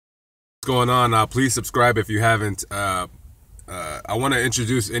What's going on? Please subscribe if you haven't. I want to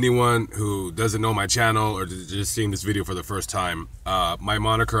introduce anyone who doesn't know my channel or just seeing this video for the first time. My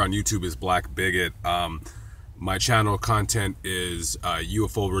moniker on YouTube is Black Bigot. My channel content is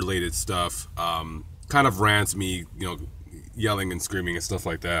UFO related stuff, kind of rants, me, yelling and screaming and stuff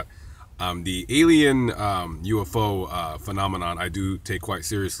like that. The alien UFO phenomenon I do take quite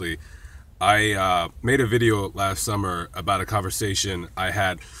seriously. I made a video last summer about a conversation I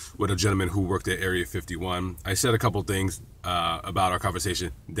had with a gentleman who worked at Area 51. I said a couple things about our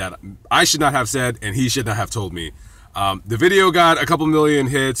conversation that I should not have said and he should not have told me. The video got a couple million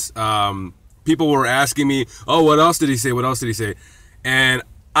hits. People were asking me, oh, what else did he say? What else did he say? And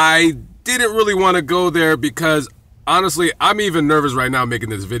I didn't really want to go there because, honestly, I'm even nervous right now making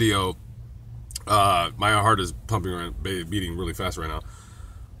this video. My heart is pumping, beating really fast right now.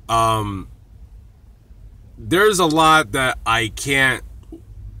 There's a lot that I can't,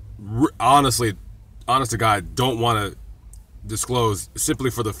 honest to God, don't want to disclose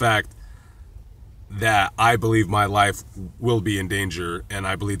simply for the fact that I believe my life will be in danger, and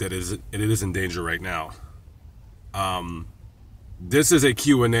I believe that it is in danger right now. This is a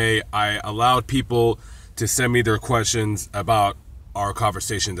Q&A. I allowed people to send me their questions about our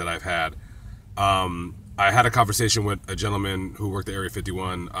conversation that I've had. I had a conversation with a gentleman who worked at Area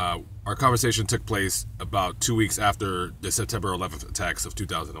 51. Our conversation took place about 2 weeks after the September 11th attacks of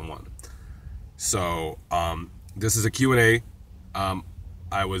 2001. So this is a Q&A.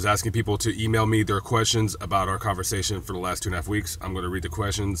 I was asking people to email me their questions about our conversation for the last 2.5 weeks. I'm going to read the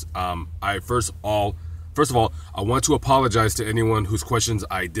questions. First of all, I want to apologize to anyone whose questions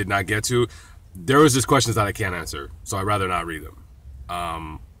I did not get to. There was just questions that I can't answer, so I'd rather not read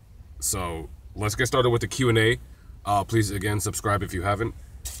them. So let's get started with the Q&A. Please, again, subscribe if you haven't.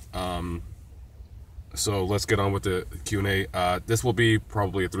 So let's get on with the Q&A. This will be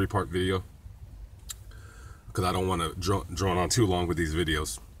probably a 3-part video because I don't want to drone on too long with these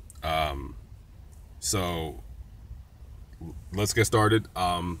videos. So let's get started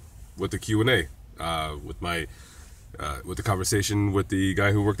with the Q&A, with the conversation with the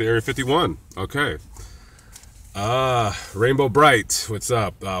guy who worked at Area 51. Okay. Rainbow Bright, what's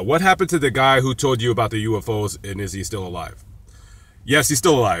up? What happened to the guy who told you about the UFOs, and is he still alive? Yes, he's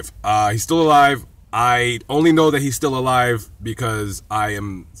still alive. He's still alive. I only know that he's still alive because I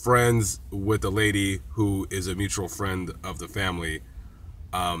am friends with a lady who is a mutual friend of the family.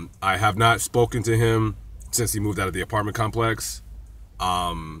 I have not spoken to him since he moved out of the apartment complex.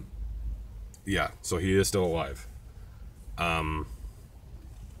 Yeah, so he is still alive.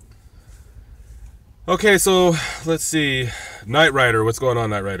 Okay, so let's see. Knight Rider, what's going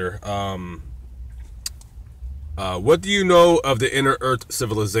on, Knight Rider? What do you know of the inner Earth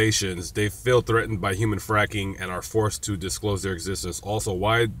civilizations? They feel threatened by human fracking and are forced to disclose their existence. Also,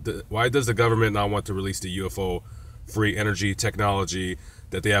 why does the government not want to release the UFO-free energy technology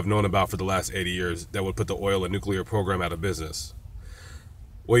that they have known about for the last 80 years that would put the oil and nuclear program out of business?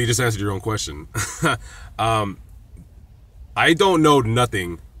 Well, you just answered your own question. I don't know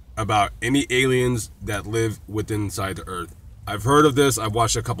nothing about any aliens that live inside the Earth. I've heard of this. I've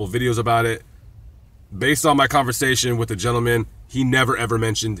watched a couple of videos about it. Based on my conversation with the gentleman, he never ever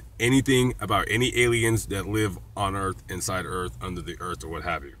mentioned anything about any aliens that live on Earth, inside Earth, under the Earth, or what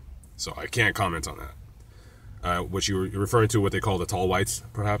have you. So I can't comment on that. Which you're referring to what they call the tall whites,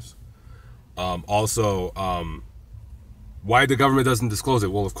 perhaps. Also, why the government doesn't disclose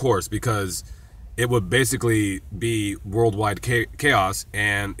it? Well, of course, because it would basically be worldwide chaos,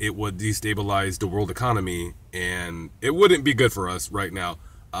 and it would destabilize the world economy, and it wouldn't be good for us right now.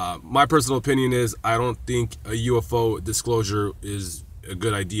 My personal opinion is I don't think a UFO disclosure is a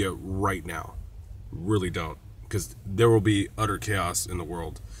good idea right now. Really don't, because there will be utter chaos in the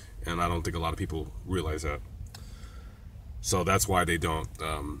world, and I don't think a lot of people realize that. So that's why they don't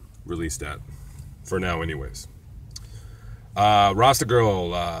release that for now anyways. Rasta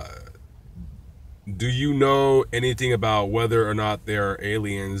Girl, do you know anything about whether or not there are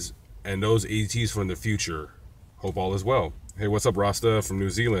aliens and those ETs from the future? Hope all is well. Hey, what's up, Rasta from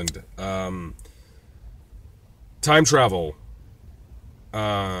New Zealand? Time travel.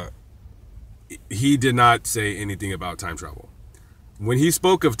 He did not say anything about time travel. When he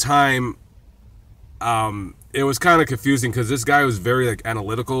spoke of time, it was kind of confusing because this guy was very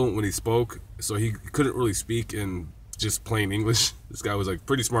analytical when he spoke, so he couldn't really speak in just plain English. This guy was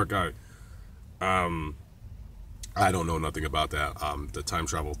pretty smart guy. I don't know nothing about that, the time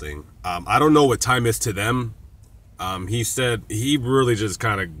travel thing. I don't know what time is to them. He said he really just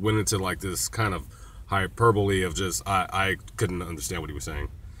kind of went into this kind of hyperbole of just, I couldn't understand what he was saying.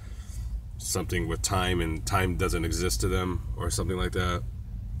 Something with time, and time doesn't exist to them or something like that.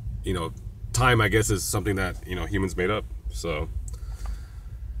 you know, time, I guess, is something that, you know, humans made up. So,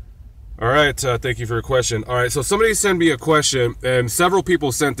 all right, thank you for your question. All right, so somebody sent me a question, and several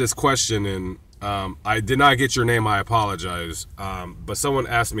people sent this question in. I did not get your name, I apologize. But someone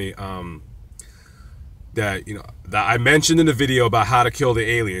asked me that, you know, that I mentioned in the video about how to kill the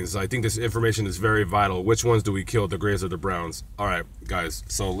aliens. I think this information is very vital. Which ones do we kill, the Greys or the Browns? All right, guys,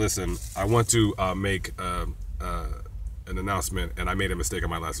 so listen, I want to make an announcement, and I made a mistake on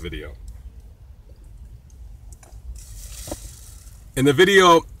my last video. In the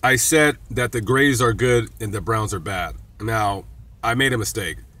video, I said that the Greys are good and the Browns are bad. Now, I made a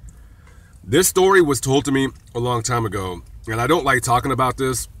mistake. This story was told to me a long time ago, and I don't like talking about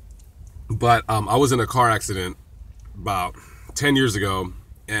this, but I was in a car accident about 10 years ago,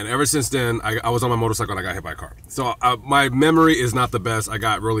 and ever since then, I was on my motorcycle and I got hit by a car. So my memory is not the best. I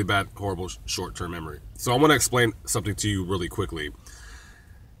got really bad, horrible short-term memory. So I want to explain something to you really quickly.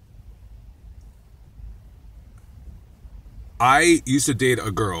 I used to date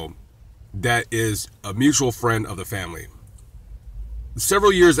a girl that is a mutual friend of the family.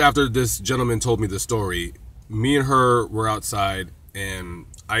 Several years after this gentleman told me the story, me and her were outside, and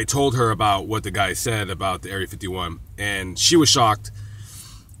I told her about what the guy said about the Area 51, and she was shocked,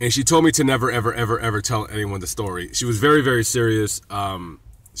 and she told me to never, ever, ever, ever tell anyone the story. She was very, very serious.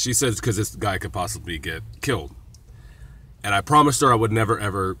 She says because this guy could possibly get killed. And I promised her I would never,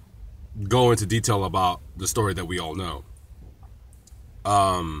 ever go into detail about the story that we all know.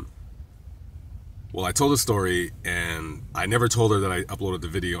 Well, I told the story, and I never told her that I uploaded the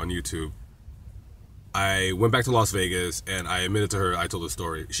video on YouTube. I went back to Las Vegas, and I admitted to her I told the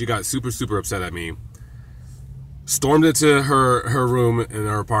story. She got super, super upset at me, stormed into her room in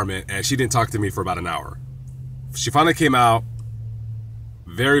her apartment, and she didn't talk to me for about an hour. She finally came out,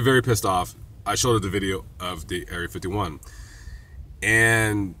 very, very pissed off. I showed her the video of the Area 51,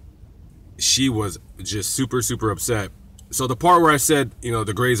 and she was just super, super upset. So the part where I said, you know,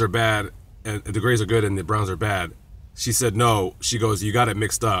 the Greys are bad, and the Greys are good and the Browns are bad, she said no. She goes, you got it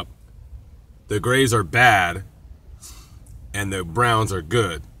mixed up. The Greys are bad and the Browns are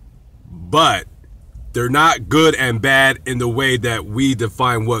good. But they're not good and bad in the way that we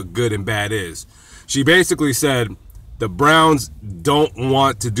define what good and bad is. She basically said the Browns don't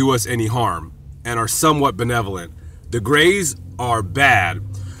want to do us any harm and are somewhat benevolent. The Greys are bad.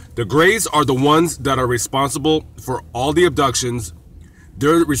 The Greys are the ones that are responsible for all the abductions.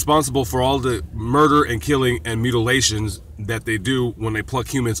 They're responsible for all the murder and killing and mutilations that they do when they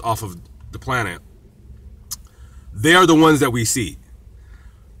pluck humans off of the planet. They are the ones that we see.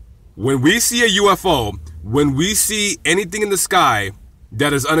 When we see a UFO, when we see anything in the sky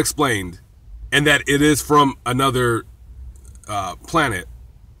that is unexplained and that it is from another planet,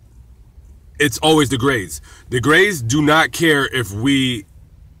 it's always the Greys. The Greys do not care if we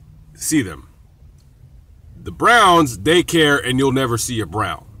see them. The Browns, they care, and you'll never see a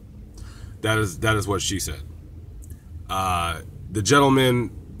brown. That is what she said. The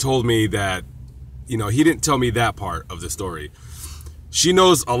gentleman told me that, you know, he didn't tell me that part of the story. She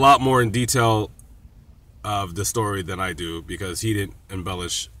knows a lot more in detail of the story than I do, because he didn't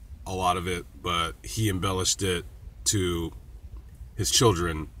embellish a lot of it, but he embellished it to his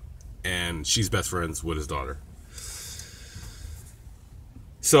children, and she's best friends with his daughter.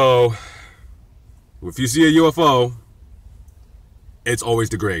 So if you see a UFO, it's always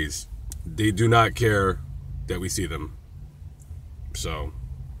the Greys. They do not care that we see them. So,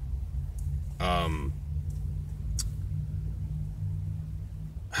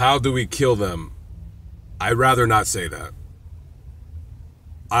 how do we kill them? I'd rather not say that.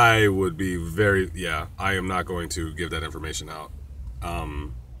 I would be very, I am not going to give that information out. I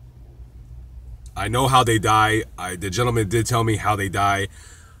know how they die. The gentleman did tell me how they die.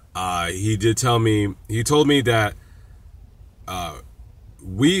 He told me that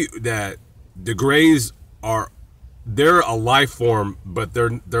the Greys they're a life form, but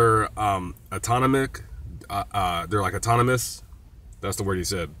they're autonomic. They're like autonomous. That's the word he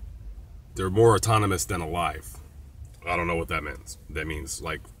said. They're more autonomous than alive. I don't know what that means. That means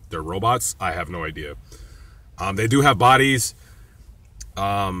like they're robots. I have no idea. They do have bodies.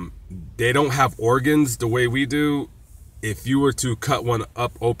 They don't have organs the way we do. If you were to cut one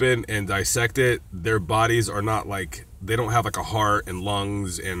up open and dissect it, their bodies are not like, they don't have like a heart and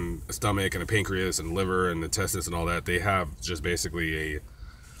lungs and a stomach and a pancreas and liver and intestines and all that. They have just basically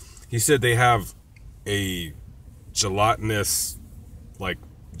he said they have a gelatinous, like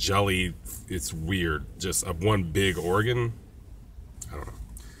jelly, it's weird, just one big organ. I don't know.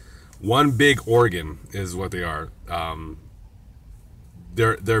 One big organ is what they are.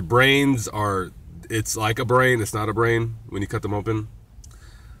 Their brains are, it's like a brain, it's not a brain when you cut them open.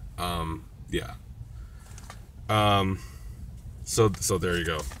 Yeah. So there you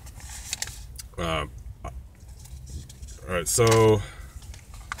go. All right. So,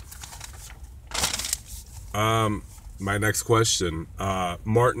 my next question,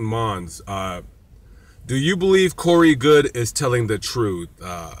 Martin Mons, do you believe Corey Good is telling the truth?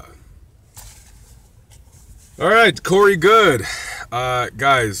 All right, Corey Good,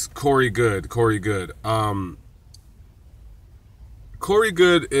 guys, Corey Good. Corey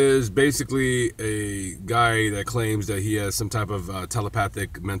Good is basically a guy that claims that he has some type of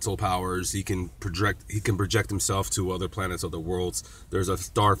telepathic mental powers. He can project himself to other planets, other worlds. There's a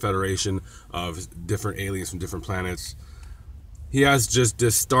star federation of different aliens from different planets. He has just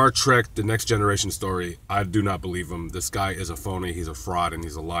this Star Trek, The Next Generation story. I do not believe him. This guy is a phony. He's a fraud and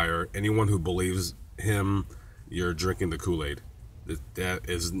he's a liar. Anyone who believes him, you're drinking the Kool-Aid. That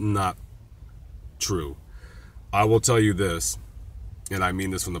is not true. I will tell you this, and I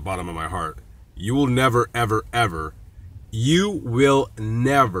mean this from the bottom of my heart. You will never, ever, ever,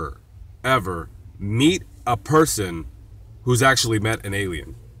 meet a person who's actually met an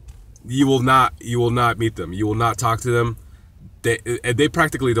alien. You will not meet them. You will not talk to them. They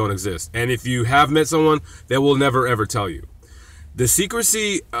practically don't exist. And if you have met someone, they will never, ever tell you. The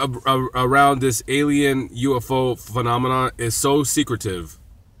secrecy around this alien UFO phenomenon is so secretive.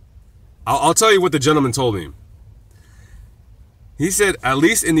 I'll tell you what the gentleman told me. He said, at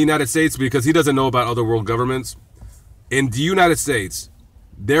least in the United States, because he doesn't know about other world governments, in the United States,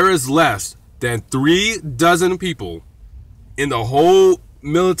 there is less than 36 people in the whole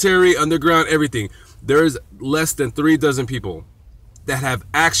military, underground, everything. There is less than 36 people that have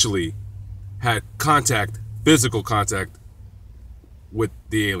actually had contact, physical contact, with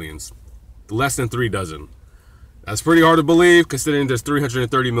the aliens. Less than 36. That's pretty hard to believe, considering there's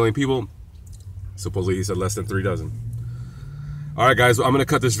 330 million people. Supposedly he said less than 36. All right, guys, I'm going to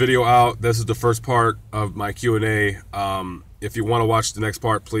cut this video out. This is the first part of my Q&A. If you want to watch the next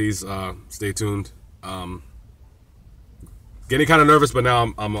part, please stay tuned. Getting kind of nervous, but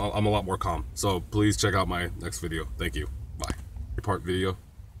now I'm a lot more calm. So please check out my next video. Thank you. Bye. Part video,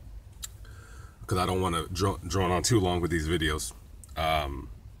 because I don't want to drone on too long with these videos.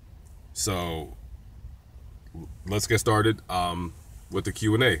 So let's get started with the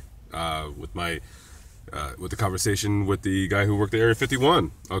Q&A, with the conversation with the guy who worked at Area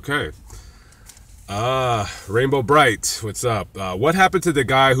 51. Okay. Rainbow Bright, what's up? What happened to the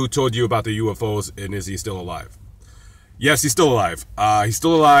guy who told you about the UFOs, and is he still alive? Yes, he's still alive. He's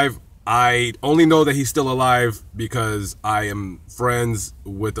still alive. I only know that he's still alive because I am friends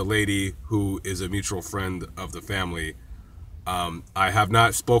with a lady who is a mutual friend of the family. I have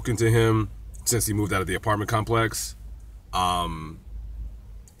not spoken to him since he moved out of the apartment complex.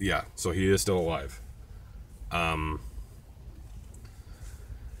 Yeah, so he is still alive.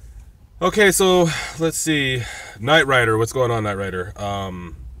 Okay, so let's see. Knight Rider, what's going on, Knight Rider?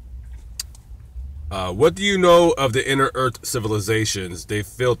 What do you know of the inner Earth civilizations? They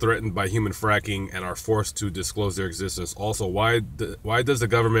feel threatened by human fracking and are forced to disclose their existence. Also, why does the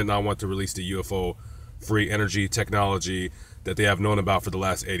government not want to release the UFO-free energy technology that they have known about for the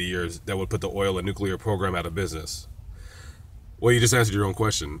last 80 years that would put the oil and nuclear program out of business? Well, you just answered your own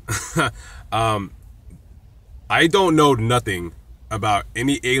question. I don't know nothing about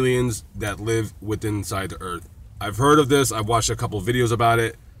any aliens that live inside the Earth. I've heard of this. I've watched a couple videos about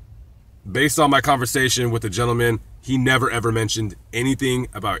it. Based on my conversation with the gentleman, he never ever mentioned anything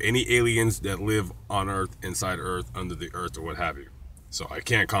about any aliens that live on Earth, inside Earth, under the Earth, or what have you. So I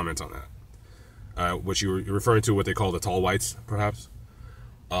can't comment on that. What you're referring to, what they call the tall whites, perhaps.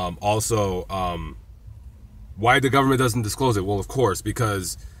 Also, why the government doesn't disclose it? Well, of course,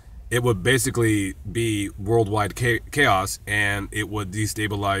 because it would basically be worldwide chaos, and it would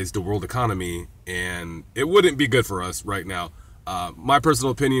destabilize the world economy, and it wouldn't be good for us right now. My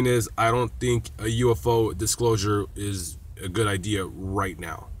personal opinion is I don't think a UFO disclosure is a good idea right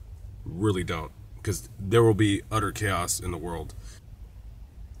now. Really don't, because there will be utter chaos in the world.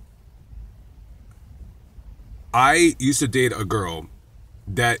 I used to date a girl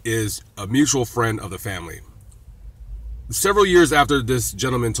that is a mutual friend of the family. Several years after this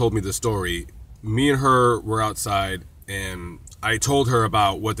gentleman told me the story, me and her were outside, and I told her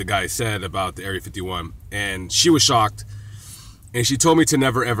about what the guy said about the Area 51, and she was shocked. And she told me to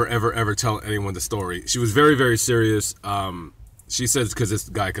never, ever, ever, ever tell anyone the story. She was very, very serious. She said because this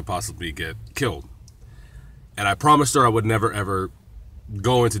guy could possibly get killed. And I promised her I would never, ever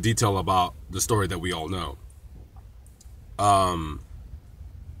go into detail about the story that we all know.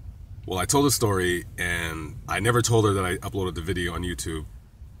 Well, I told the story, and I never told her that I uploaded the video on YouTube.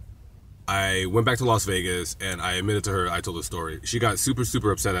 I went back to Las Vegas and I admitted to her, I told the story. She got super,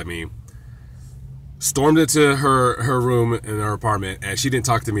 super upset at me, stormed into her room in her apartment, and she didn't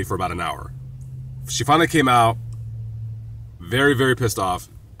talk to me for about an hour. She finally came out, very, very pissed off.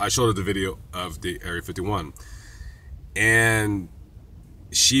 I showed her the video of the Area 51, and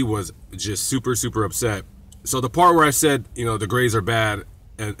she was just super, super upset. So the part where I said, you know, the Grays are bad,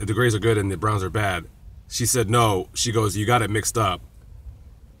 and the Grays are good and the Browns are bad, she said no. She goes, you got it mixed up.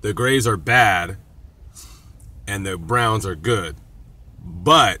 The Grays are bad and the Browns are good.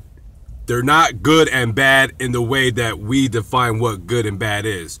 But they're not good and bad in the way that we define what good and bad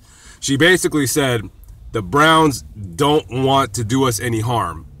is. She basically said the Browns don't want to do us any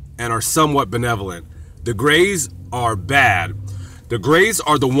harm and are somewhat benevolent. The Grays are bad. The Grays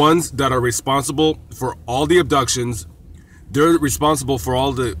are the ones that are responsible for all the abductions. They're responsible for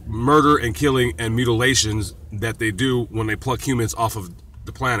all the murder and killing and mutilations that they do when they pluck humans off of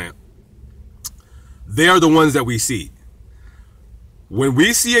the planet. They are the ones that we see. When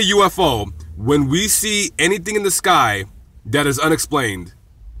we see a UFO, when we see anything in the sky that is unexplained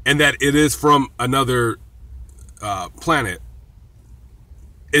and that it is from another planet,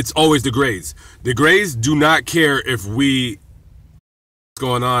 it's always the Grays. The Grays do not care if we... What's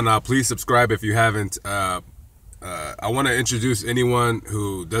going on? Please subscribe if you haven't. I want to introduce anyone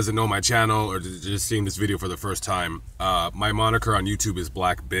who doesn't know my channel or just seeing this video for the first time. My moniker on YouTube is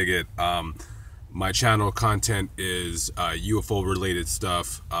Black Bigot. My channel content is UFO related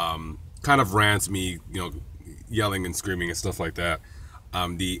stuff, kind of rants, me, you know, yelling and screaming and stuff like that.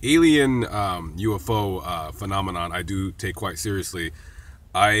 The alien UFO phenomenon I do take quite seriously.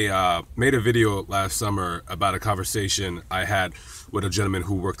 I made a video last summer about a conversation I had with a gentleman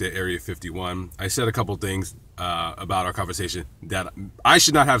who worked at Area 51. I said a couple things about our conversation that I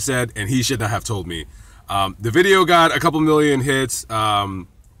should not have said and he should not have told me. The video got a couple million hits.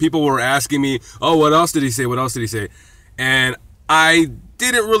 People were asking me, oh, what else did he say? What else did he say? And I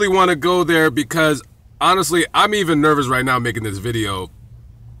didn't really want to go there because, honestly, I'm even nervous right now making this video.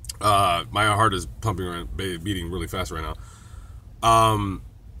 My heart is pumping, beating really fast right now.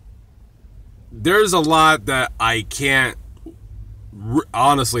 There's a lot that I can't,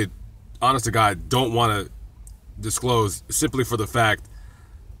 honest to God, don't want to disclose simply for the fact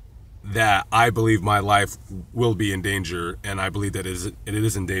that I believe my life will be in danger, and I believe that it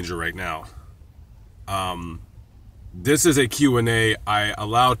is in danger right now. This is a Q&A. I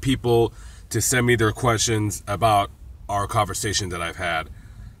allowed people to send me their questions about our conversation that I've had.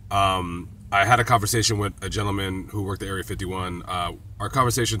 I had a conversation with a gentleman who worked at Area 51. Our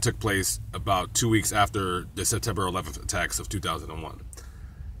conversation took place about 2 weeks after the September 11th attacks of 2001.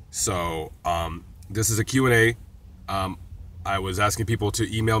 So this is a Q&A. I was asking people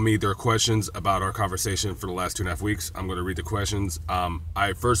to email me their questions about our conversation for the last 2.5 weeks. I'm going to read the questions.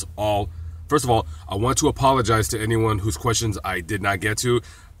 First of all, I want to apologize to anyone whose questions I did not get to.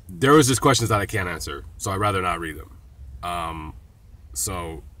 There was just questions that I can't answer, so I'd rather not read them.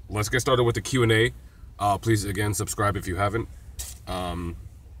 So let's get started with the Q&A. Please, again, subscribe if you haven't.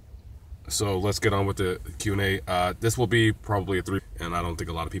 So let's get on with the Q&A. This will be probably a 3, and I don't think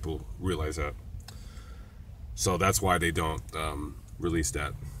a lot of people realize that. So that's why they don't release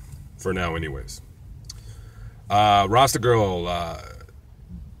that for now anyways. Rasta Girl,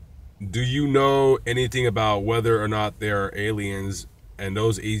 do you know anything about whether or not there are aliens and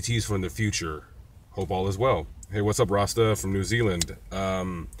those ETs from the future? Hope all is well. Hey, what's up, Rasta from New Zealand?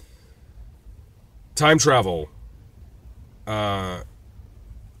 Time travel.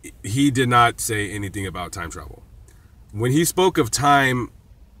 He did not say anything about time travel. When he spoke of time,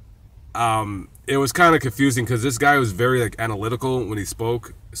 it was kind of confusing because this guy was very analytical when he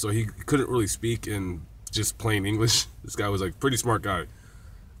spoke, so he couldn't really speak in just plain English. This guy was pretty smart guy.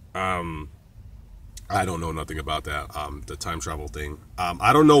 I don't know nothing about that, the time travel thing.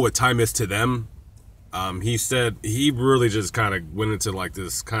 I don't know what time is to them. He said he really just kind of went into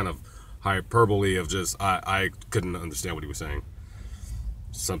this kind of hyperbole of just I couldn't understand what he was saying.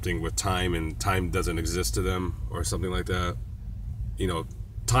 Something with time, and time doesn't exist to them or something like that. You know,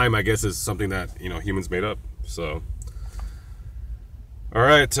 time, I guess, is something that, humans made up. So, all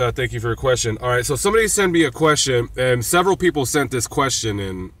right, thank you for your question. All right, so somebody sent me a question, and several people sent this question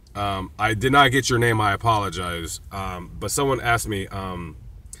in. I did not get your name, I apologize. But someone asked me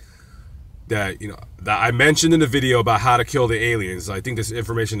that I mentioned in the video about how to kill the aliens. I think this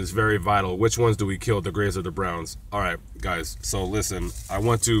information is very vital. Which ones do we kill, the Grays or the Browns? All right, guys, so listen, I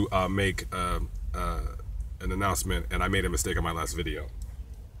want to make an announcement, and I made a mistake on my last video.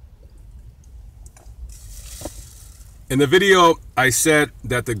 In the video, I said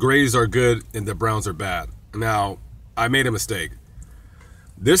that the Grays are good and the Browns are bad. Now, I made a mistake.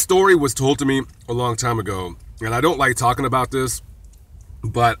 This story was told to me a long time ago, and I don't like talking about this,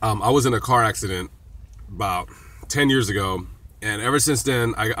 but I was in a car accident about 10 years ago, and ever since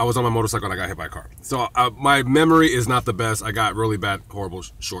then, I was on my motorcycle and I got hit by a car. So my memory is not the best. I got really bad, horrible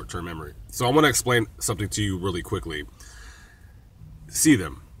short-term memory. So I want to explain something to you really quickly. See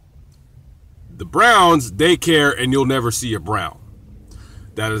them. The Browns, they care, and you'll never see a Brown.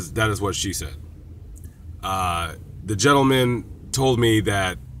 That is what she said. The gentleman told me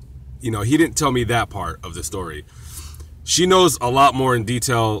that, he didn't tell me that part of the story. She knows a lot more in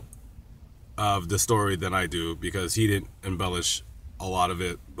detail of the story than I do, because he didn't embellish a lot of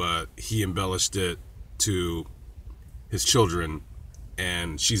it, but he embellished it to his children,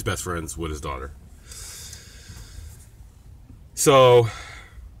 and she's best friends with his daughter. So,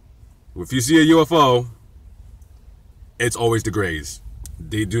 if you see a UFO, it's always the Greys.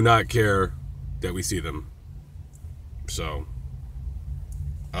 They do not care that we see them. So,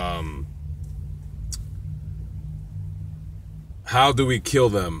 how do we kill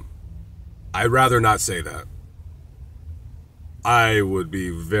them? I'd rather not say that. I would be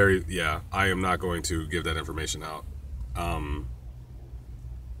I am not going to give that information out.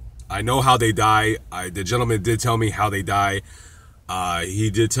 I know how they die. The gentleman did tell me how they die.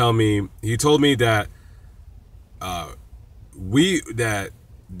 He told me that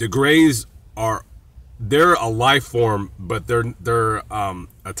the Greys they're a life form, but they're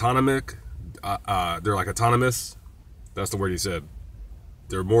autonomic. They're like autonomous. That's the word he said.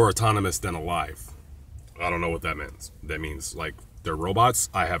 They're more autonomous than alive. I don't know what that means. That means like they're robots.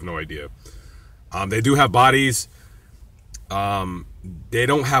 I have no idea. They do have bodies. They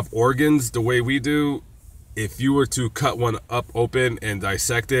don't have organs the way we do. If you were to cut one up open and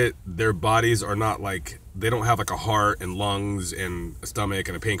dissect it, their bodies are not like, they don't have like a heart and lungs and a stomach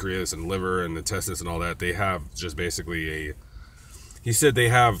and a pancreas and liver and intestines and all that. They have just basically he said they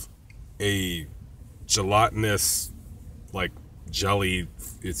have a gelatinous, like jelly,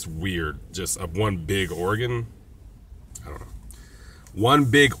 it's weird, just one big organ. I don't know. One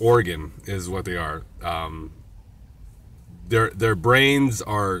big organ is what they are. Their brains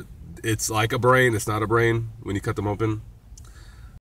are, it's like a brain, it's not a brain when you cut them open.